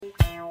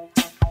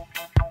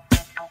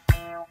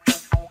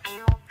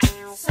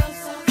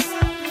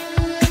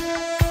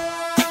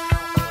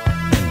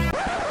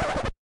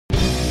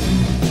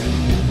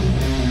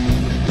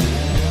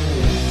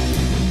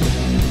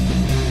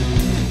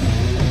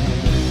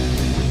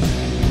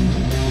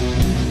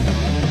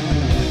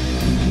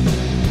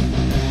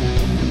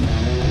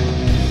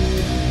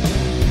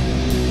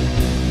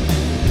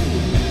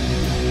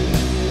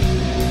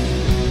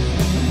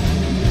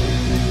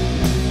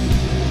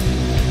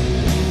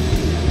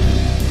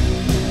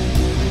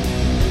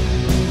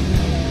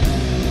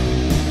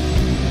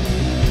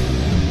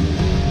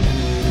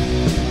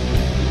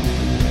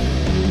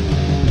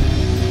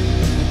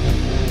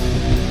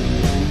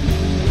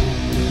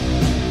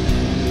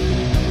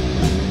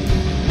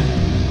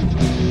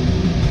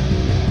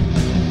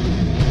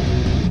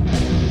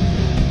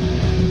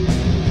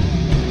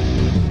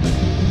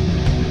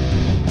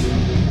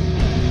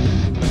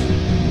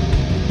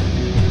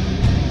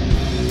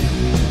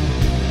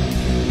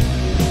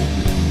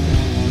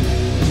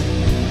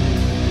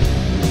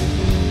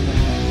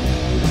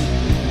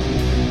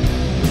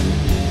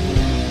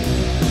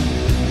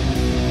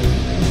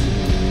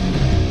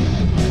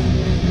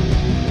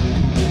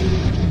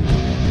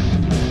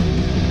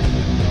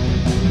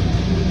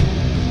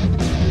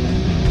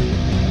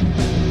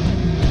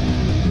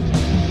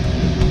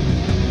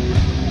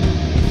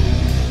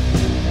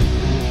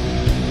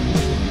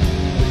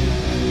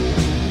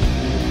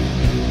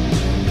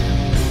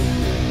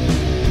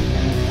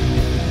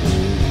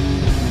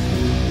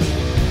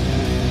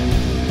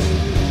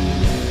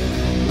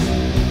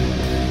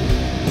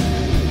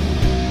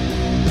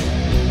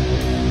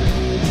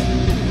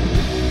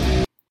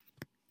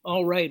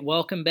All right,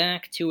 welcome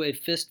back to A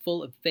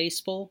Fistful of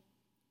Faceful,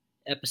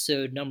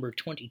 episode number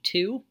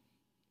 22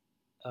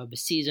 of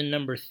season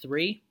number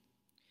 3.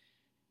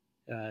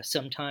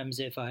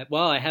 Sometimes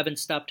I haven't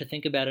stopped to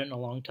think about it in a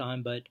long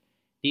time, but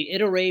the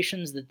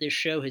iterations that this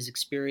show has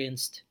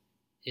experienced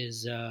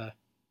is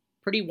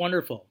pretty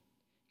wonderful,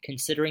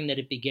 considering that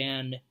it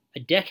began a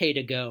decade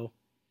ago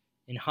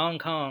in Hong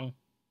Kong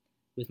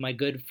with my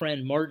good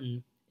friend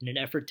Martin in an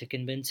effort to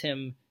convince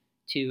him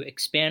to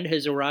expand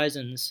his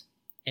horizons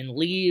and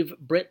leave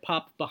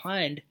Britpop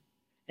behind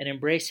and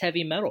embrace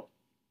heavy metal.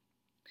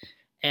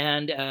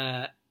 And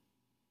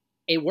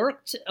it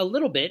worked a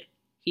little bit.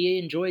 He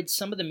enjoyed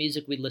some of the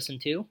music we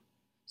listened to,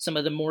 some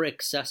of the more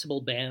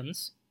accessible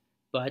bands,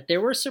 but there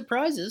were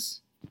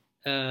surprises.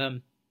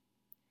 And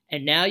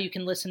now you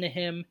can listen to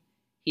him.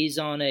 He's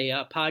on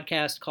a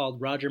podcast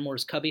called Roger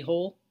Moore's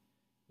Cubbyhole,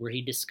 where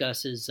he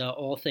discusses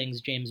all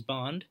things James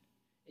Bond.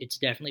 It's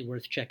definitely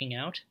worth checking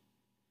out.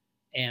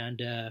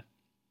 And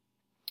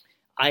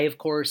I, of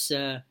course,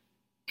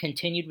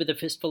 continued with A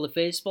Fistful of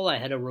Faceful. I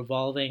had a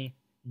revolving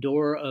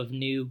door of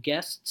new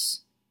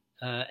guests.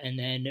 And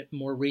then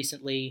more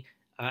recently,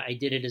 I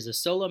did it as a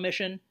solo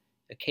mission.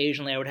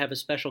 Occasionally, I would have a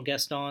special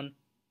guest on.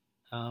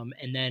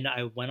 And then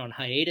I went on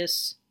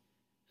hiatus.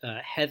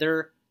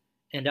 Heather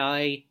and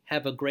I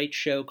have a great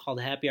show called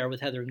Happy Hour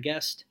with Heather and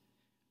Guest,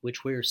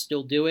 which we're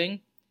still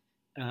doing.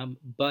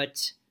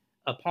 But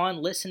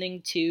upon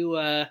listening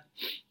to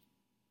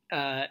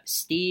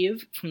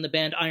Steve from the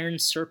band Iron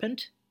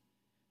Serpent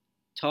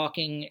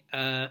talking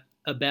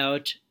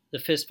about The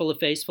Fistful of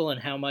Faceful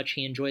and how much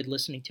he enjoyed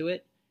listening to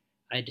it,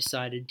 I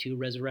decided to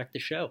resurrect the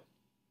show.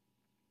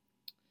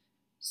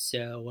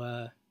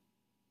 So,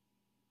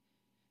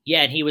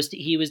 and he was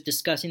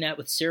discussing that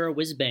with Sarah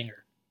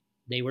Wisbanger.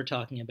 They were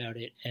talking about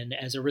it, and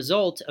as a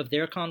result of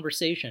their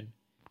conversation,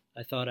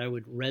 I thought I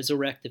would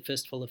resurrect The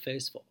Fistful of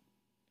Faceful.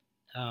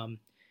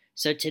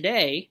 So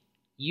today,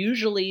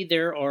 usually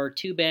there are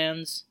 2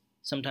 bands,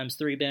 sometimes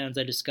 3 bands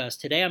I discuss.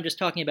 Today I'm just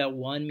talking about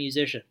one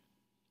musician.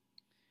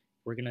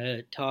 We're going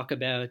to talk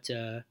about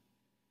a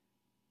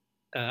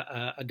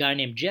guy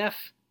named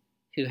Jeff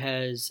who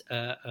has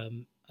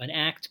an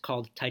act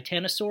called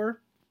Titanosaur.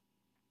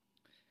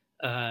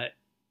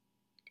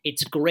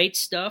 It's great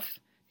stuff.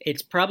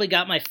 It's probably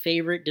got my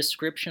favorite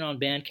description on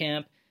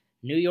Bandcamp.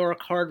 New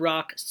York hard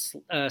rock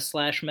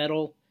slash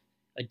metal,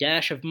 a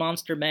dash of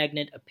Monster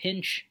Magnet, a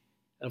pinch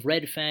of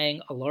Red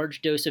Fang, a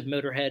large dose of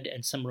Motorhead,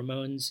 and some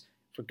Ramones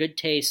for good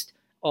taste,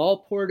 all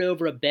poured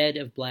over a bed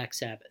of Black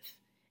Sabbath.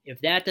 If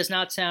that does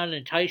not sound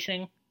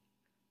enticing,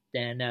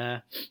 then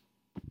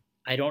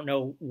I don't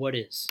know what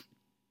is.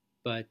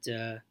 But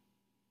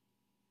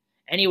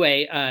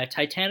anyway,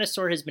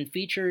 Titanosaur has been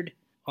featured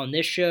on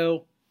this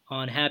show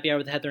on Happy Hour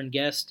with Heather and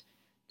Guest.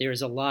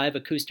 There's a live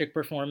acoustic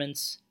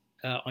performance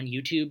on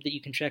YouTube that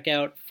you can check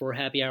out for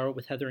Happy Hour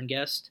with Heather and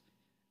Guest.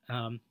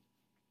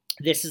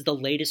 This is the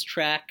latest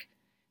track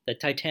that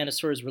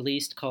Titanosaur has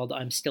released called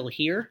I'm Still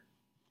Here.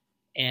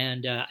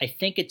 And I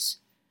think it's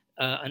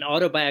an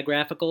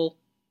autobiographical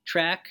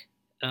track.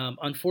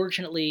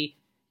 Unfortunately,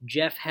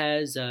 Jeff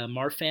has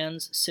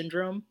Marfan's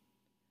syndrome,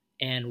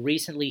 and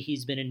recently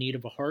he's been in need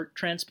of a heart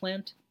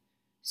transplant.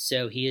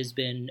 So he has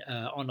been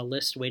on a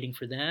list waiting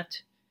for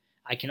that.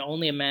 I can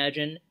only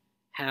imagine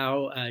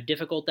how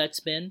difficult that's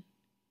been.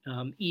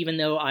 Even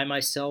though I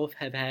myself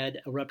have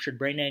had a ruptured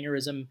brain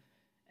aneurysm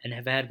and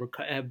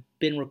have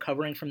been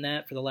recovering from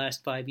that for the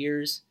last 5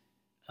 years,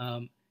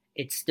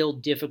 it's still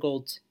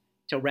difficult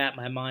to wrap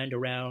my mind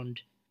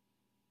around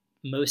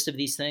most of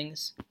these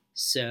things.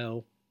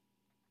 So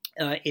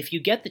if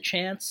you get the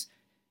chance,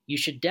 you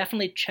should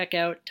definitely check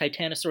out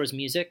Titanosaur's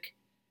music,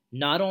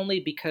 not only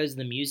because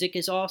the music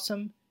is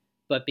awesome,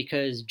 but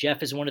because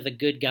Jeff is one of the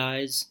good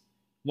guys,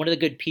 one of the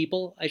good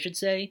people, I should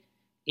say,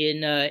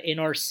 in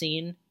our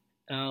scene.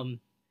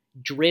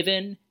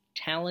 Driven,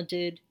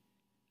 talented,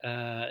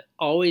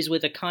 always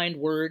with a kind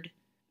word,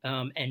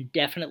 and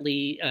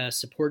definitely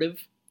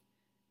supportive.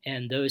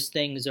 And those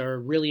things are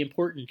really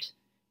important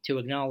to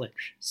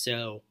acknowledge.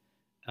 So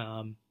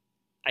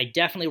I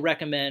definitely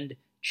recommend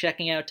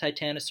checking out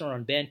Titanosaur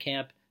on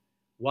Bandcamp.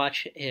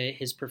 Watch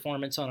his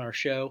performance on our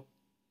show.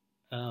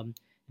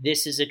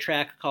 This is a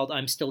track called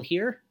I'm Still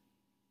Here.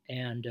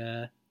 And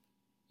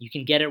you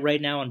can get it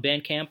right now on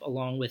Bandcamp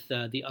along with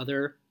the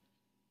other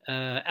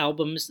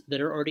albums that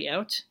are already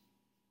out.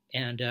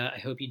 And I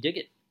hope you dig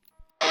it.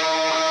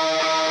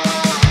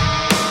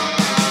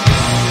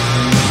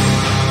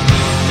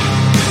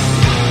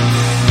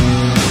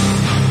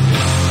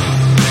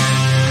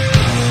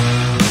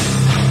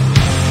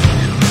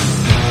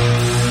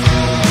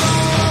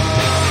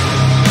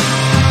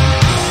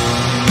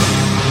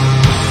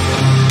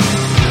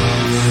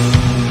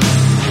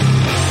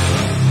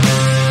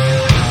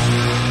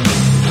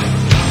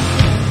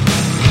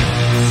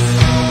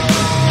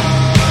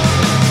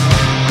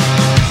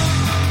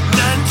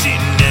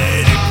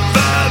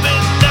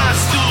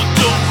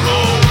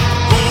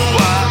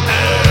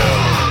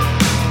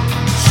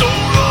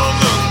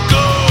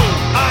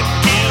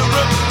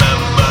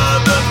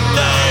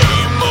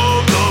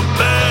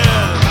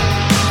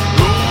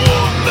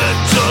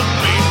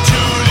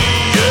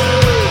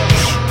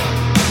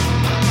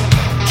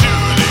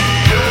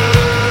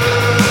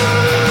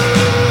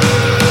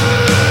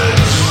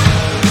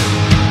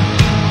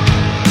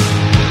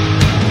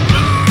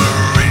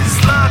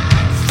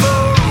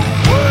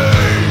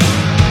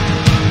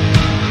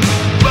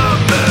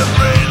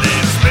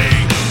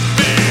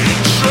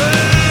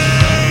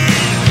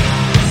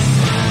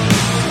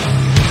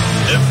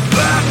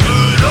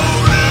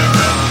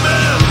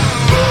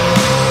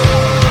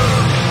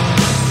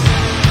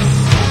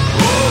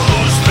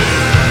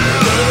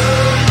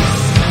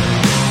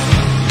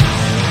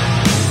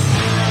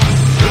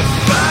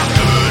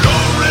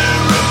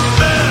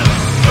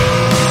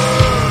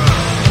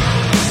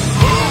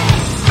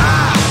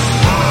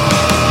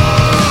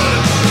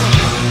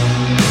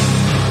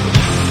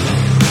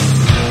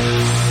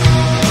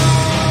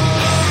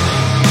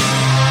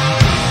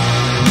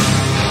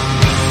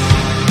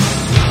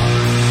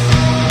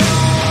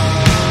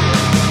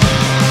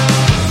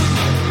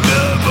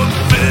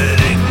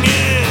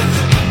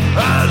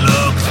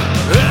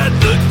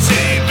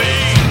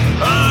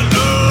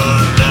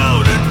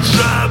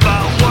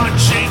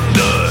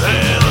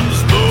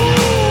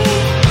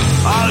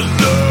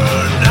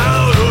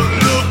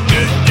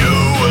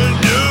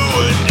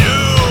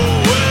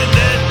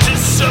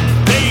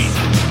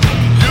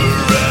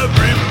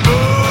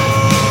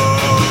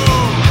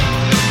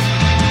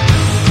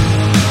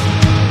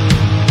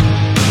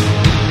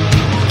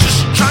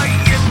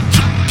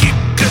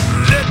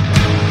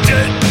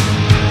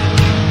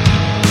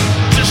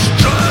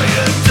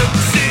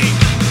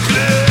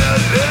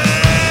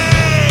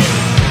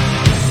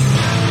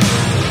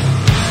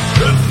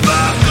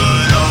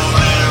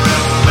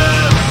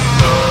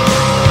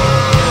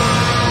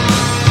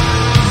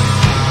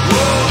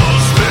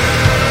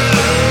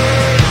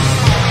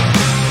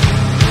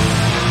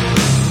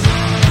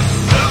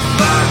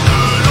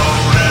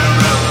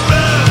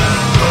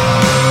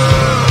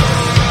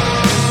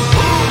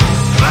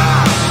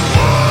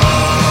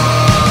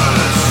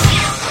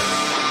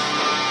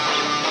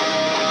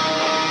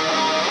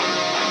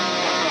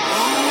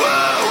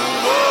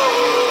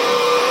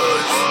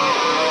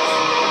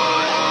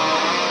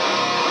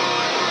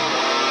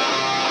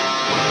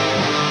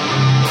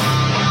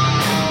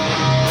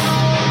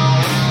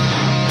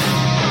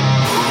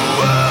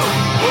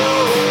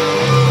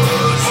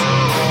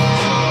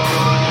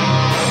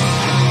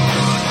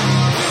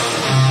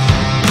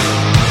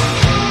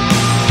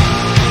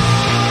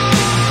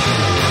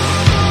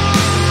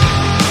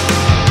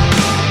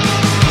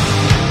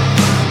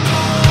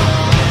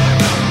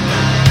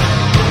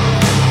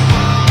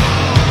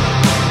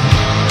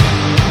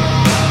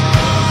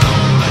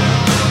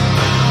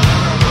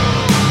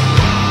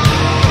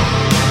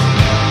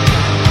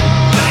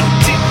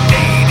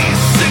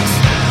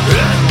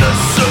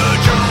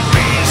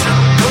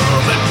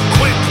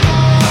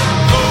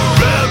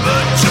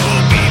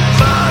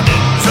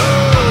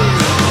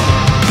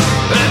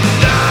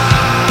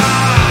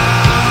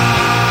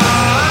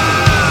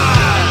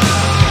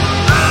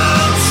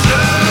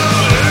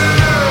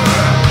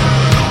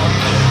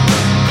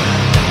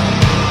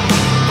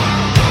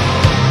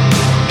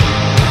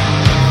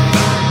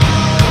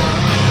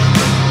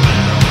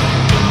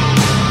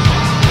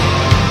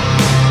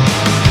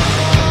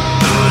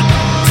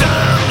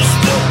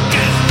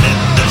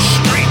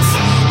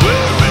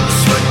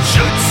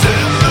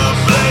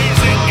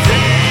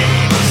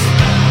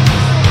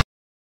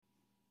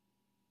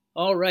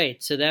 All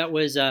right, so that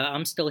was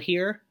I'm Still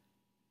Here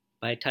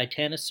by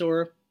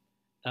Titanosaur.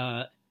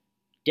 Uh,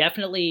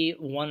 Definitely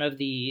one of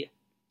the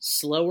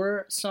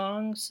slower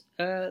songs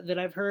that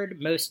I've heard.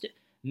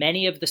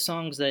 Many of the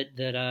songs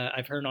that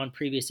I've heard on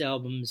previous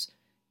albums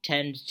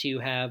tend to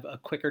have a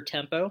quicker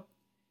tempo.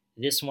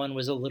 This one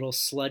was a little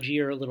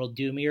sludgier, a little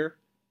doomier,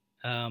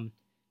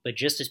 but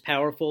just as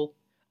powerful.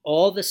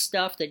 All the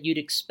stuff that you'd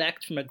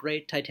expect from a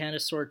great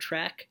Titanosaur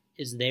track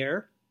is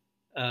there.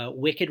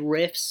 Wicked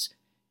riffs,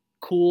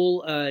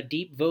 cool,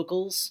 deep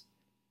vocals,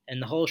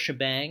 and the whole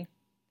shebang.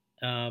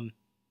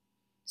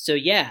 So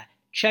yeah,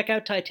 check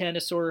out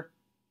Titanosaur.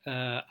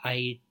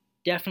 I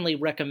definitely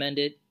recommend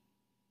it.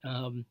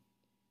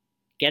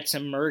 Get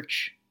some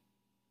merch,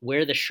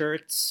 wear the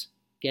shirts,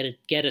 get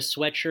a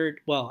sweatshirt.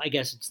 Well, I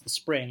guess it's the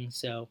spring,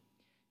 so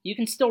you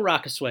can still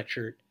rock a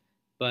sweatshirt.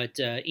 But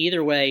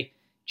either way,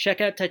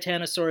 check out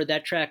Titanosaur.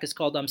 That track is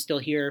called I'm Still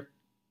Here.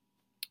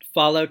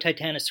 Follow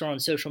Titanosaur on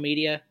social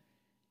media,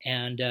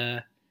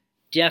 and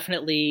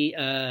definitely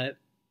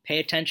pay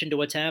attention to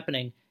what's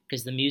happening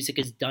because the music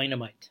is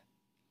dynamite.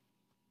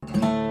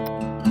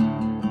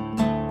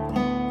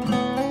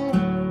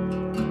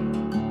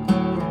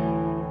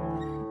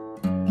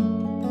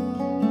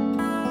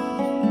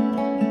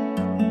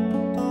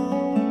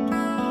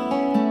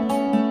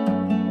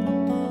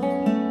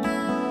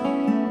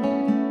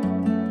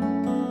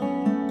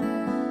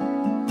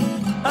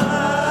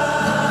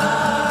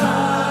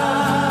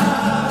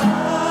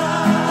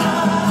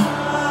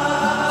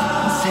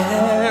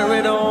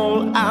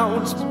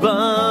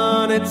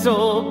 Burn it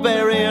all,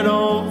 bury it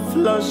all,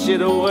 flush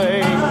it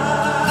away.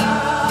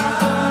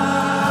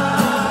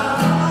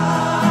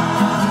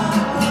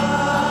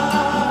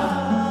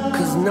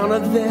 'Cause none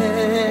of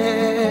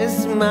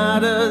this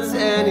matters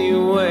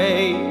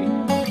anyway.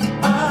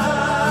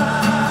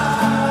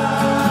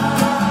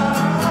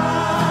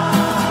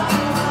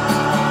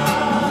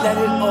 Let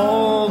it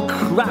all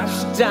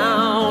crash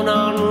down,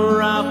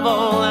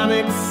 unravel and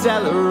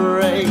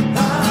accelerate.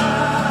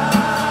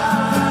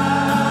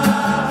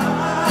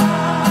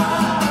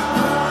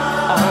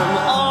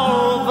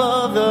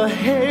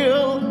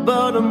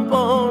 I'm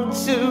born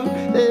too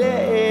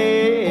late.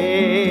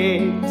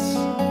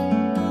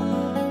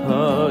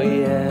 Oh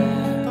yeah.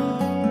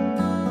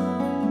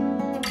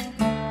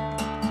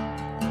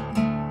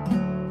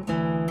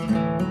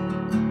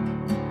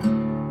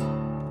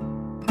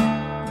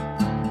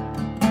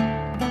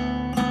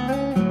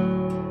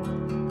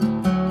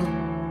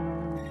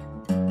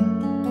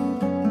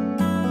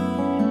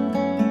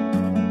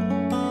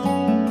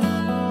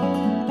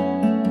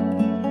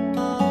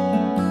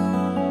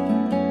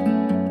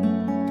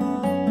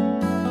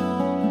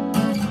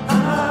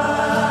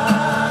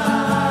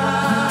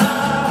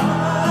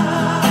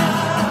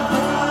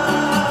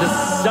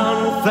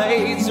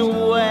 Fades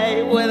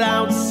away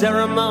without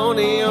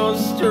ceremony or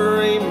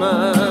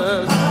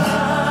streamers.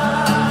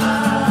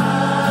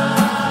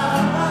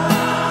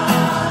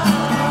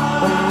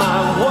 My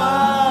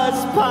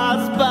words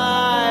pass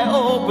by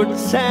or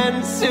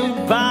pretend to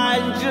by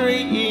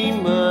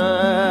dreamers.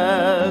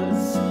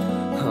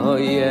 Oh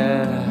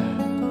yeah.